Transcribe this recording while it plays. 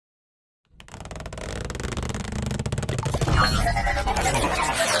Hello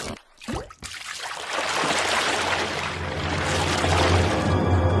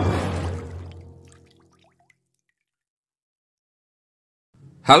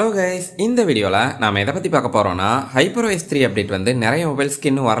guys, இந்த வீடியோல நாம எதை பத்தி பார்க்க போறோம்னா HyperOS 3 அப்டேட் வந்து நிறைய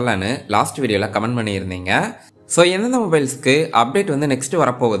மொபைல்ஸ்க்கு இன்னும் வரலன்னு லாஸ்ட் வீடியோல கமெண்ட் பண்ணியிருந்தீங்க. சோ எந்தெந்த மொபைல்ஸ்க்கு அப்டேட் வந்து நெக்ஸ்ட்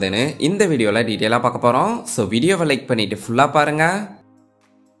வரப்போகுதுன்னு இந்த வீடியோல டீடைலா பார்க்க போறோம். சோ வீடியோவை லைக் பண்ணிட்டு ஃபுல்லா பாருங்க.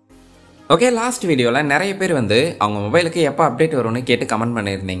 ஓகே, லாஸ்ட் வீடியோல நிறைய பேர் வந்து அவங்க மொபைலுக்கு எப்போ அப்டேட் வரும்னு கேட்டு கமெண்ட்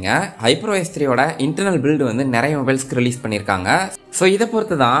பண்ணியிருந்தீங்க. HyperOS 3 ஓட இன்டர்னல் பில்டு வந்து நிறைய மொபைல்ஸ்க்கு ரிலீஸ் பண்ணியிருக்காங்க. ஸோ இதை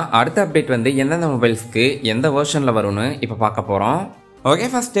பொறுத்து தான் அடுத்த அப்டேட் வந்து எந்தெந்த மொபைல்ஸ்க்கு எந்த வெர்ஷனில் வரும்னு இப்போ பார்க்க போகிறோம். Okay,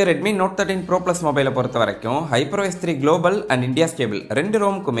 first Redmi Note 13 Pro Plus மொபைலை பொறுத்த வரைக்கும் HyperOS 3 Global and India Stable ரெண்டு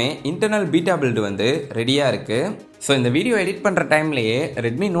ரோமுக்குமே இன்டர்னல் பீட்டா பில்டு வந்து ரெடியாக இருக்குது. ஸோ இந்த வீடியோ எடிட் பண்ணுற டைம்லேயே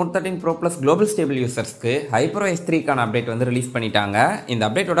Redmi Note 13 Pro Plus Global Stable யூசர்ஸ்க்கு HyperOS 3க்கான update வந்து ரிலீஸ் பண்ணிட்டாங்க. இந்த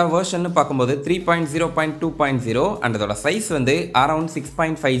அப்டேட்டோட வெர்ஷன் பார்க்கும்போது 3.0.2.0 அண்ட் அதோட சைஸ் வந்து அரௌண்ட்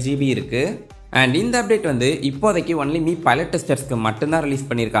 6.5 GB இருக்குது. அண்ட் இந்த அப்டேட் வந்து இப்போதைக்கு ஒன்லி மீ பைலட் டெஸ்டர்ஸ்க்கு மட்டும்தான் ரிலீஸ்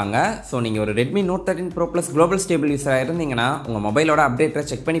பண்ணியிருக்காங்க. ஸோ நீங்கள் ஒரு Redmi Note 13 Pro Plus Global Stable யூஸராக இருந்தீங்கன்னா உங்கள் மொபைலோட அப்டேட்டை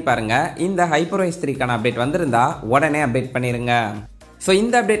செக் பண்ணி பாருங்கள். இந்த HyperOS 3க்கான அப்டேட் வந்திருந்தா உடனே அப்டேட் பண்ணிடுங்க. ஸோ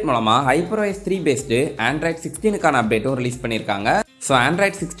இந்த அப்டேட் மூலமாக HyperOS 3 பேஸ்டு Android 16க்கான அப்டேட்டும் ரிலீஸ் பண்ணியிருக்காங்க. ஸோ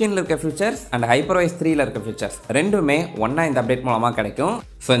Android 16ல் இருக்க ஃபியூச்சர்ஸ் அண்ட் HyperOS 3ல் இருக்க ஃபியூச்சர்ஸ் ரெண்டுமே ஒன்றா இந்த அப்டேட் மூலமாக கிடைக்கும்.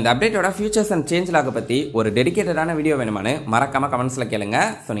 ஸோ இந்த அப்டேட்டோட ஃபியூச்சர்ஸ் அண்ட் சேஞ்ச் லாக பற்றி ஒரு டெடிகேட்டடான வீடியோ வேணுமானு மறக்காமல் கமெண்ட்ஸில் கேளுங்க.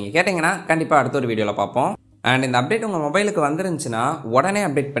 ஸோ நீங்கள் கேட்டிங்கன்னா கண்டிப்பாக அடுத்த ஒரு வீடியோவில் பார்ப்போம். அண்ட் இந்த அப்டேட் உங்கள் மொபைலுக்கு வந்துருந்துச்சுன்னா உடனே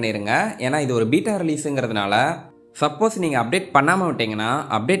அப்டேட் பண்ணிடுங்க. ஏன்னா இது ஒரு பீட்டா ரிலீஸுங்கிறதுனால சப்போஸ் நீங்கள் அப்டேட் பண்ணாமல் விட்டிங்கன்னா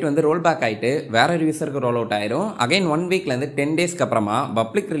அப்டேட் வந்து ரோல் பேக் ஆகிட்டு வேற ஒரு யூஸருக்கு ரோல் அவுட் ஆயிரும். அகைன் 1 வீக்லேருந்து 10 டேஸ்க்கு அப்புறமா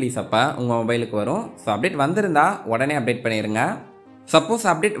பப்ளிக் ரிலீஸ் அப்போ உங்கள் மொபைலுக்கு வரும். ஸோ அப்டேட் வந்திருந்தா உடனே அப்டேட் பண்ணிடுங்க. சப்போஸ்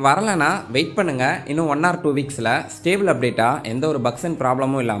அப்டேட் வரலைன்னா வெயிட் பண்ணுங்கள். இன்னும் 1 or 2 வீக்ஸில் ஸ்டேபிள் அப்டேட்டாக எந்த ஒரு பக்ஸ் அண்ட்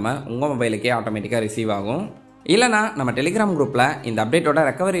ப்ராப்ளமும் இல்லாமல் உங்கள் மொபைலுக்கே ஆட்டோமேட்டிக்காக ரிசீவ் ஆகும். இல்லைனா நம்ம டெலிகிராம் குரூப்பில் இந்த அப்டேட்டோட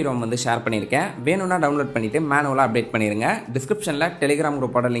ரெக்கவரி ரோம் வந்து ஷேர் பண்ணியிருக்கேன். வேணும்னா டவுன்லோட் பண்ணிவிட்டு மேனுவலாக அப்டேட் பண்ணிடுங்க. டிஸ்கிரிப்ஷனில் டெலிகிராம்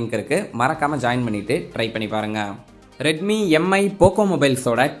குரூப்போட லிங்க் இருக்குது, மறக்காமல் ஜாயின் பண்ணிவிட்டு ட்ரை பண்ணி பாருங்கள். Redmi MI Poco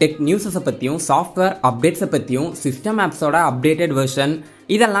மொபைல்ஸோட டெக் நியூஸஸை பற்றியும் சாஃப்ட்வேர் அப்டேட்ஸை பற்றியும் சிஸ்டம் ஆப்ஸோட அப்டேட்டட் வெர்ஷன்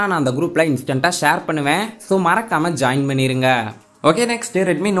இதெல்லாம் நான் அந்த குரூப்பில் இன்ஸ்டண்ட்டாக ஷேர் பண்ணுவேன். ஸோ மறக்காமல் ஜாயின் பண்ணிடுங்க. Okay, next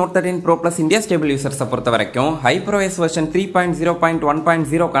Redmi Note 13 Pro Plus India Stable யூசர்ஸை பொறுத்த வரைக்கும் HyperOS வெர்ஷன்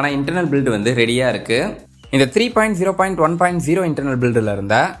 3.0.1.0க்கான இன்டர்னல் பில்டு வந்து ரெடியாக இருக்குது. இந்த 3.0.1.0 இன்டர்னல் பில்டில்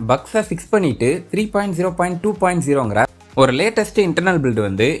இருந்த பக்ஸை ஃபிக்ஸ் பண்ணிட்டு 3.0.2.0ங்கிற ஒரு லேட்டஸ்ட் இன்டர்னல் பில்டு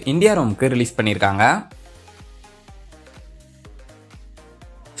வந்து இந்தியா ரோமுக்கு ரிலீஸ் பண்ணியிருக்காங்க.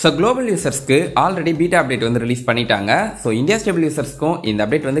 So global யூசர்ஸ்க்கு already beta update வந்து ரிலீஸ் பண்ணிட்டாங்க. ஸோ இந்தியா ஸ்டேபிள் யூசர்ஸ்க்கும் இந்த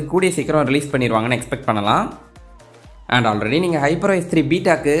அப்டேட் வந்து கூடிய சீக்கிரம் ரிலீஸ் பண்ணிடுவாங்கன்னு எக்ஸ்பெக்ட் பண்ணலாம். அண்ட் ஆல்ரெடி நீங்கள் HyperOS 3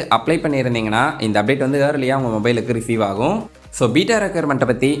 பீட்டாக்கு அப்ளை பண்ணியிருந்தீங்கன்னா இந்த அப்டேட் வந்து ஏர்லியாக உங்கள் மொபைலுக்கு ரிசீவ் ஆகும். ஸோ பீட்டா ரெக்யர்மெண்ட்டை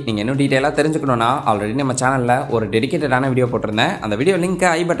பற்றி நீங்கள் இன்னும் டீட்டெயிலாக தெரிஞ்சுக்கணுன்னா ஆல்ரெடி நம்ம சேனலில் ஒரு டெடிகேட்டடான வீடியோ போட்டிருந்தேன். அந்த video link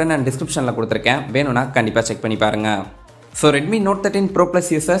I button and டிஸ்கிரிப்ஷனில் கொடுத்துருக்கேன். வேணும்னா கண்டிப்பாக செக் பண்ணி பாருங்கள். So Redmi Note 13 Pro Plus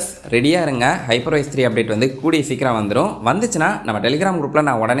users ரெடியாக இருங்க. HyperOS 3 அப்டேட் வந்து கூடிய சீக்கிரம் வந்துடும். வந்துச்சுன்னா நம்ம டெலிகிராம் குரூப்பில்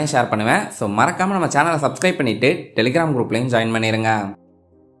நான் உடனே ஷேர் பண்ணுவேன். ஸோ மறக்காமல் நம்ம சேனலை சப்ஸ்கிரைப் பண்ணிவிட்டு டெலிகிராம் குரூப்லையும் ஜாயின் பண்ணிடுங்க.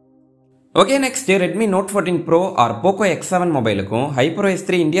 Okay, next Redmi Note 14 Pro R POCO X7 மொபைலுக்கும் HyperOS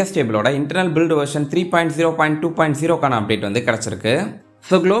 3 India ஸ்டேபிளோட internal build version 3.0.2.0க்கான update வந்து கிடச்சிருக்கு.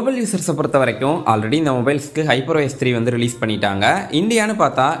 ஸோ குளோபல் யூசர்ஸை பொறுத்த வரைக்கும் ஆல்ரெடி இந்த மொபைல்ஸ்க்கு HyperOS 3 வந்து ரிலீஸ் பண்ணிட்டாங்க. இந்தியான்னு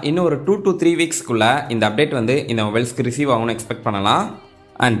பார்த்தா இன்னும் ஒரு 2 to 3 வீக்ஸ்க்குள்ளே இந்த அப்டேட் வந்து இந்த மொபைல்ஸ்க்கு ரிசீவ் ஆகும்னு எக்ஸ்பெக்ட் பண்ணலாம்.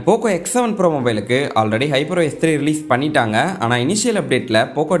 அண்ட் POCO X7 Pro மொபைலுக்கு ஆல்ரெடி HyperOS 3 ரிலீஸ் பண்ணிட்டாங்க. ஆனால் இனிஷியல் அப்டேட்டில்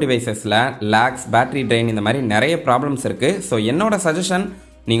POCO டிவைசஸில் லேக்ஸ், பேட்டரி ட்ரெயின் இந்த மாதிரி நிறைய ப்ராப்ளம்ஸ் இருக்குது. ஸோ என்னோட சஜஷன்,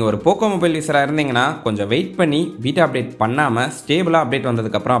 நீங்கள் ஒரு POCO மொபைல் யூஸராக இருந்தீங்கன்னா கொஞ்சம் வெயிட் பண்ணி பீட்டா அப்டேட் பண்ணாமல் ஸ்டேபிளாக அப்டேட்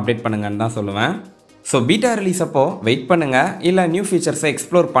வந்ததுக்கப்புறம் அப்டேட் பண்ணுங்கன்னு தான் சொல்லுவேன். ஸோ பீட்டா ரிலீஸ் அப்போ வெயிட் பண்ணுங்கள். இல்லை நியூ ஃபீச்சர்ஸை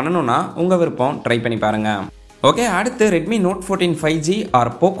எக்ஸ்ப்ளோர் பண்ணணும்னா உங்கள் விருப்பம், ட்ரை பண்ணி பாருங்கள். ஓகே, அடுத்து Redmi Note 14 5G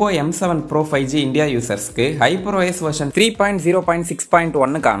R POCO M7 Pro 5G India யூசர்ஸ்க்கு HyperOS version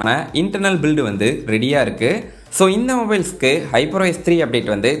 3.0.6.1க்கான internal build வந்து ரெடியாக இருக்குது. ஸோ இந்த மொபைல்ஸ்க்கு HyperOS 3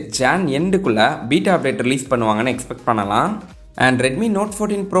 அப்டேட் வந்து ஜான் எண்டுக்குள்ளே பீட்டா அப்டேட் ரிலீஸ் பண்ணுவாங்கன்னு எக்ஸ்பெக்ட் பண்ணலாம். And Redmi Note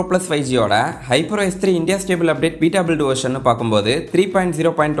 14 Pro Plus 5Gயோட HyperOS 3 India stable update beta build version பார்க்கும்போது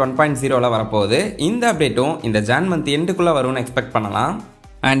 3.0.1.0ல வரப்போகுது. இந்த அப்டேட்டும் இந்த ஜான் மந்த் எண்டுக்குள்ளே வரும்னு எக்ஸ்பெக்ட் பண்ணலாம்.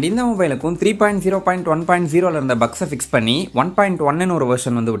 அண்ட் இந்த மொபைலுக்கும் 3.0.1.0ல இருந்த பக்ஸை ஃபிக்ஸ் பண்ணி 1.1ன்னு ஒரு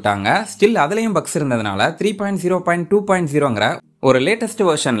வெர்ஷன் வந்து விட்டாங்க. ஸ்டில் அதுலேயும் பக்ஸ் இருந்ததுனால 3.0.2.0ங்கிற ஒரு லேட்டஸ்ட்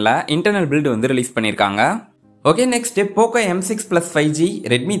வெர்ஷனில் இன்டர்னல் பில்டு வந்து ரிலீஸ் பண்ணியிருக்காங்க. Okay, next POCO M6 Plus 5G,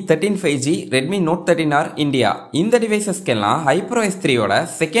 Redmi 13 5G, Redmi Note 13R India இந்த டிவைசஸ்க்கெல்லாம் HyperOS 3யோட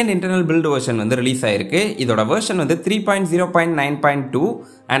second internal build version வந்து ரிலீஸ் ஆயிருக்கு. இதோட வெர்ஷன் வந்து 3.0.9.2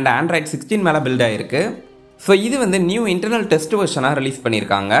 அண்ட் Android 16 மேலே பில்ட் ஆயிருக்கு. ஸோ இது வந்து நியூ இன்டர்னல் டெஸ்ட் வெர்ஷனாக ரிலீஸ்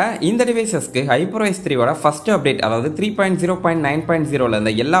பண்ணியிருக்காங்க. இந்த டிவைசஸ்க்கு HyperOS 3யோட ஃபர்ஸ்ட் அப்டேட் அதாவது 3.0.9.0ல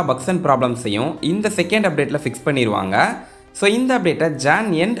இருந்த எல்லா பக்ஸ் அண்ட் ப்ராப்ளம்ஸையும் இந்த செகண்ட் அப்டேட்டில் ஃபிக்ஸ் பண்ணிடுவாங்க. ஸோ இந்த அப்டேட்டை ஜான்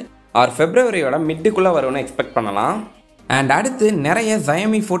எண்ட் ஆர் ஃபெப்ரவரியோட மிட்டுக்குள்ளே வரும்னு எக்ஸ்பெக்ட் பண்ணலாம். அண்ட் அடுத்து நிறைய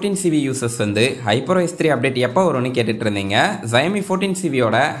Xiaomi 14 Civi யூசர்ஸ் வந்து HyperOS 3 அப்டேட் எப்போ வரும்னு கேட்டுட்டு இருந்தீங்க. Xiaomi 14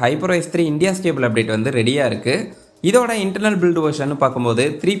 Civiயோட HyperOS 3 India stable update வந்து ரெடியாக இருக்குது. இதோட இன்டர்னல் பில்டு வெர்ஷன் பார்க்கும்போது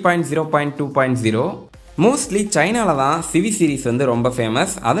 3.0.2.0. மோஸ்ட்லி சைனாவில் தான் சிவி சீரிஸ் வந்து ரொம்ப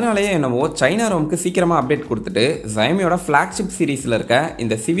ஃபேமஸ். அதனாலேயே என்னவோ சைனா ரோமுக்கு சீக்கிரமாக அப்டேட் கொடுத்துட்டு Xiaomiயோட ஃப்ளாக்ஷிப் சீரீஸில் இருக்க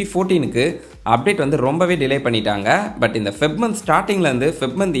இந்த Civi 14க்கு அப்டேட் வந்து ரொம்பவே டிலே பண்ணிட்டாங்க. பட் இந்த ஃபெப் மந்த் ஸ்டார்டிங்லேருந்து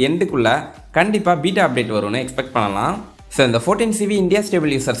ஃபெப் மந்த் எண்டுக்குள்ளே கண்டிப்பாக பீட்டா அப்டேட் வரும்னு எக்ஸ்பெக்ட் பண்ணலாம். ஸோ இந்த 14 Civi India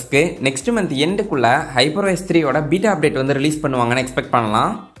stable யூசர்ஸ்க்கு next month எண்டுக்குள்ளே HyperOS 3யோட beta update வந்து ரிலீஸ் பண்ணுவாங்கன்னு எக்ஸ்பெக்ட்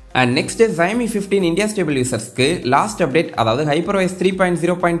பண்ணலாம். And next Xiaomi 15 India stable யூசர்ஸ்க்கு last update அதாவது HyperOS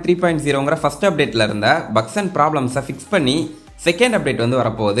 3.0.3.0ங்கிற ஃபர்ஸ்ட் அப்டேட்டில் இருந்த பக்ஸ் அண்ட் ப்ராப்ளம்ஸை ஃபிக்ஸ் பண்ணி செகண்ட் அப்டேட் வந்து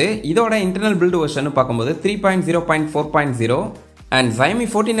வரப்போகுது. இதோட இன்டர்னல் பில்டு வெர்ஷன் பார்க்கும்போது 3.0.4.0. And Xiaomi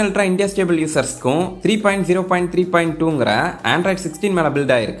 14 Ultra India stable யூசர்ஸ்க்கும் 3.0.3.2ங்கிற Android 16 மேலே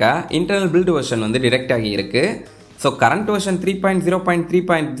பில்ட் ஆகிருக்க இன்டர்னல் பில்டு வெர்ஷன் வந்து டிரெக்ட் ஆகியிருக்கு. ஸோ கரண்ட் வெர்ஷன்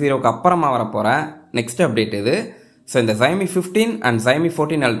 3.0.3.0க்கு அப்புறமா வரப்போகிற நெக்ஸ்ட் அப்டேட் இது. ஸோ இந்த Xiaomi 15 அண்ட் Xiaomi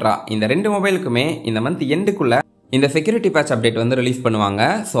 14 Ultra இந்த ரெண்டு மொபைலுக்குமே இந்த மந்த் எண்டுக்குள்ளே இந்த செக்யூரிட்டி பேட்ச் அப்டேட் வந்து ரிலீஸ் பண்ணுவாங்க.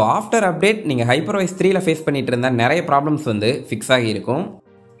 ஸோ ஆஃப்டர் அப்டேட் நீங்கள் HyperOS 3ல ஃபேஸ் பண்ணிட்டு இருந்த நிறைய ப்ராப்ளம்ஸ் வந்து ஃபிக்ஸ் ஆகியிருக்கும்.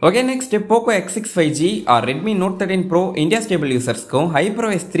 Okay, next POCO X6 5G R Redmi Note 13 Pro India stable யூசர்ஸ்க்கும்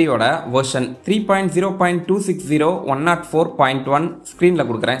HyperOS 3யோட version 3.0.260.104.1 ஸ்க்ரீனில்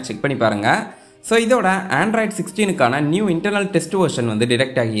கொடுக்குறேன், செக் பண்ணி பாருங்கள். ஸோ இதோட Android 16க்கான new internal test version வந்து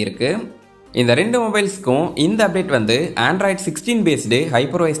டிரெக்ட் ஆகியிருக்கு. இந்த ரெண்டு மொபைல்ஸ்க்கும் இந்த அப்டேட் வந்து ஆண்ட்ராய்ட் 16 பேஸ்டு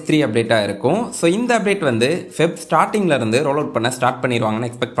HyperOS 3 அப்டேட்டாக இருக்கும். ஸோ இந்த அப்டேட் வந்து ஃபெப் ஸ்டார்டிங்லேருந்து ரோல் அவுட் பண்ண ஸ்டார்ட் பண்ணிடுவாங்கன்னு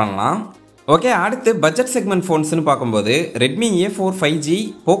எக்ஸ்பெக்ட் பண்ணலாம். ஓகே, அடுத்து பட்ஜெட் செக்மெண்ட் ஃபோன்ஸ்னு பார்க்கும்போது Redmi A4 5G,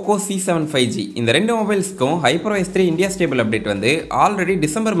 POCO C7 5G இந்த ரெண்டு மொபைல்ஸ்க்கும் HyperOS 3 இந்தியா ஸ்டேபிள் அப்டேட் வந்து already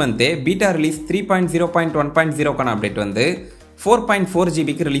December மந்தே beta release 3.0.1.0க்கான update வந்து 4.4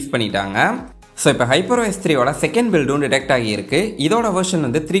 GBக்கு ரிலீஸ் பண்ணிட்டாங்க. ஸோ இப்போ HyperOS 3யோட செகண்ட் பில்டும் டிடெக்ட் ஆகியிருக்கு. இதோட வெர்ஷன்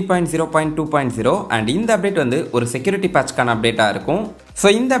வந்து 3.0.2.0 அண்ட் இந்த அப்டேட் வந்து ஒரு செக்யூரிட்டி பேட்ச்க்கான அப்டேட்டாக இருக்கும். ஸோ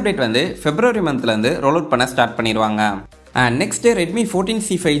இந்த அப்டேட் வந்து ஃபெப்ரவரி மந்த்லேருந்து ரோல் அவுட் பண்ண ஸ்டார்ட் பண்ணிடுவாங்க. And next Redmi 14C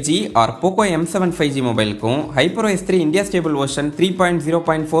 5G R Poco M7 5G மொபைலுக்கும் HyperOS 3 India stable version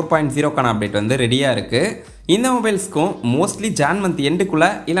 3.0.4.0க்கான update வந்து ரெடியாக இருக்குது. இந்த மொபைல்ஸ்க்கும் மோஸ்ட்லி ஜான் மந்த்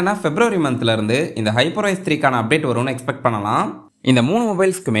எண்டுக்குள்ளே இல்லைனா ஃபெப்ரவரி மந்த்லேருந்து இந்த HyperOS 3க்கான அப்டேட் வரும்னு எக்ஸ்பெக்ட் பண்ணலாம். இந்த மூணு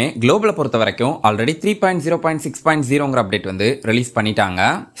மொபைல்ஸ்க்குமே குளோபலை பொறுத்த வரைக்கும் ஆல்ரெடி 3.0.6.0ங்கிற அப்டேட் வந்து ரிலீஸ் பண்ணிட்டாங்க.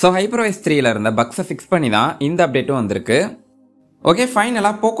 ஸோ HyperOS 3ல இருந்த பக்ஸை ஃபிக்ஸ் பண்ணி தான் இந்த அப்டேட்டும் வந்திருக்கு. ஓகே,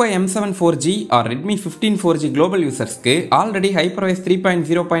 ஃபைனலாக Poco M7 4G R Redmi 15 4G global யூசர்ஸ்க்கு already HyperOS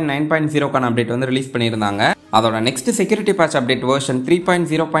 3.0.9.0க்கான update வந்து ரிலீஸ் பண்ணியிருந்தாங்க. அதோட next security patch update version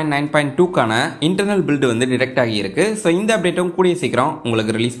 3.0.9.2க்கான internal build வந்து டிரெக்ட் ஆகியிருக்கு. ஸோ இந்த அப்டேட்டும் கூடிய சீக்கிரம்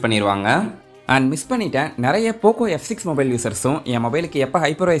உங்களுக்கு ரிலீஸ் பண்ணிடுவாங்க. அண்ட் மிஸ் பண்ணிட்டேன் நிறைய POCO F6 மொபைல் யூசர்ஸும் என் மொபைலுக்கு எப்போ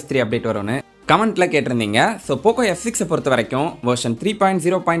HyperOS 3 அப்டேட் வரும்னு கமெண்ட்டில் கேட்டிருந்தீங்க. ஸோ POCO F6 பொறுத்த வரைக்கும் version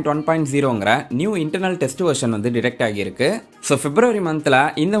 3.0.1.0ங்கிற new internal test version வந்து டிரெக்ட் ஆகியிருக்கு. ஸோ ஃபெப்ரவரி மந்தில்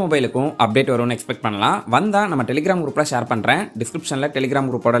இந்த மொபைலுக்கும் அப்டேட் வரும்னு எக்ஸ்பெக்ட் பண்ணலாம். வந்தால் நம்ம டெலிகிராம் குரூப்பில் ஷேர் பண்ணுறேன். டிஸ்கிரிப்ஷனில் டெலிகிராம்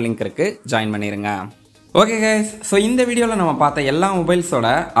குரூப்போட லிங்க் இருக்குது, ஜாயின் பண்ணிடுங்க. ஓகே கைஸ், ஸோ இந்த வீடியோவில் நம்ம பார்த்த எல்லா மொபைல்ஸோட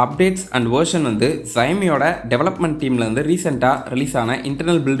அப்டேட்ஸ் அண்ட் வெர்ஷன் வந்து Xiaomiயோட டெவலப்மெண்ட் டீமில் வந்து ரீசெண்டாக ரிலீஸ் ஆன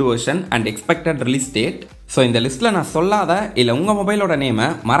internal build version and expected release date. So இந்த லிஸ்ட்டில் நான் சொல்லாத இல்லை உங்கள் மொபைலோட நேமை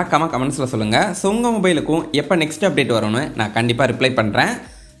மறக்காமல் கமெண்ட்ஸில் சொல்லுங்கள். ஸோ உங்கள் மொபைலுக்கும் எப்போ நெக்ஸ்ட் அப்டேட் வரும்னு நான் கண்டிப்பாக ரிப்ளை பண்ணுறேன்.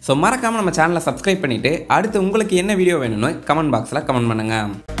 ஸோ மறக்காமல் நம்ம சேனலை சப்ஸ்கிரைப் பண்ணிவிட்டு அடுத்து உங்களுக்கு என்ன வீடியோ வேணும்னு கமெண்ட் பாக்ஸில் கமெண்ட்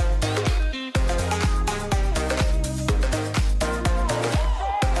பண்ணுங்கள்.